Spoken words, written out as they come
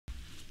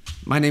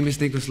My name is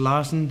Niclas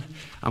Larsen.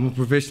 I'm a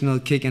professional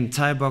kick and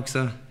Thai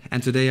boxer,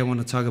 and today I want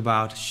to talk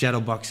about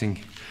shadow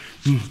boxing.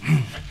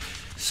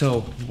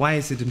 So, why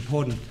is it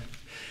important?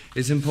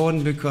 It's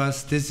important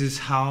because this is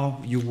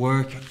how you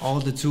work all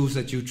the tools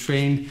that you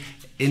train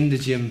in the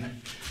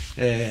gym,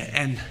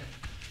 and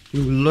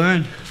you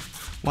learn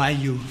why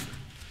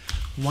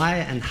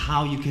and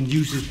how you can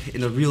use it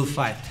in a real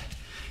fight.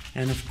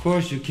 And of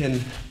course you can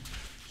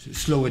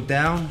slow it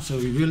down so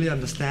you really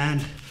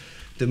understand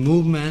the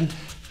movement,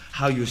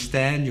 how you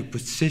stand, your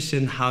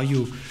position, how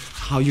your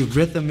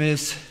rhythm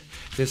is.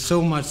 There's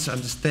so much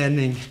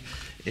understanding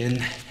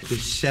in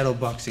this shadow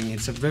boxing.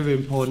 It's very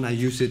important. I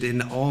use it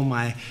in all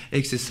my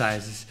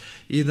exercises.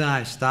 Either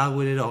I start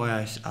with it or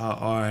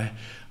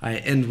I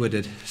end with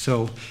it.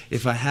 So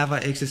if I have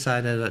an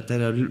exercise that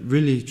I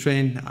really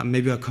train,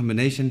 maybe a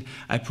combination,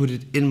 I put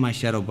it in my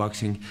shadow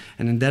boxing.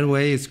 And in that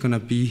way it's gonna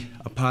be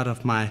a part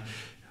of my,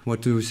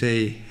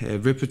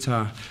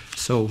 repertoire,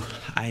 so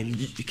I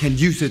can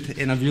use it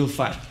in a real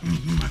fight.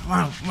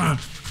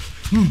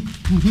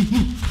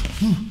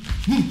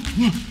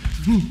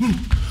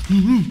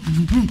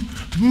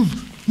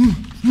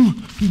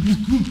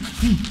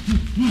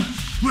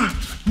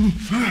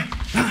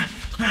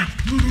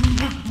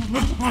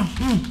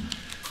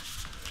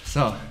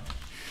 So,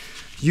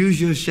 use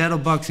your shadow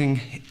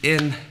boxing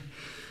in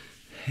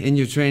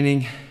your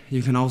training.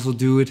 You can also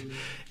do it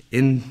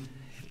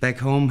back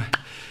home,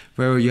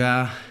 where you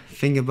are.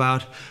 Think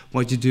about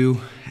what you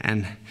do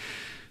and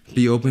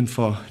be open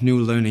for new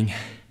learning.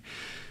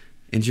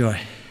 Enjoy.